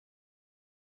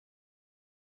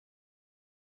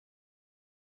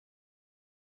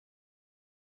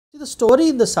See, the story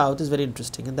in the south is very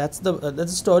interesting, and that's the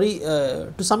story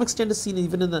to some extent is seen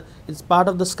even in the, it's part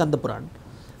of the Skanda Puran,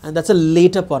 and that's a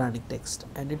later Puranic text,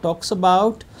 and it talks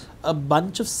about a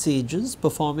bunch of sages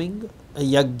performing a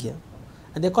yagya,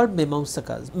 and they're called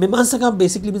Mimamsakas. Mimamsaka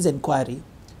basically means inquiry,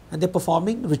 and they're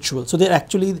performing ritual. So they're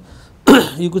actually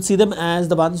you could see them as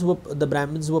the ones who were the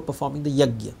Brahmins who were performing the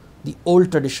yagya, the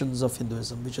old traditions of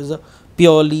Hinduism, which is a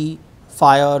purely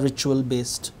fire ritual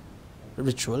based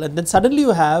ritual, and then suddenly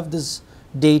you have this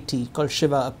deity called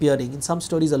Shiva appearing in some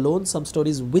stories alone, some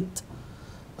stories with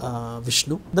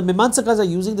Vishnu. The Mimamsakas are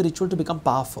using the ritual to become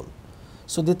powerful,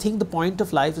 so they think the point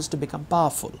of life is to become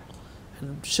powerful,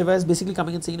 and Shiva is basically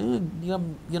coming and saying, no,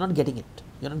 you're not getting it,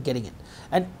 you're not getting it,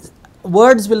 and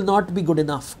words will not be good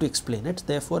enough to explain it,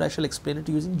 therefore I shall explain it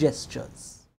using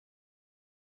gestures.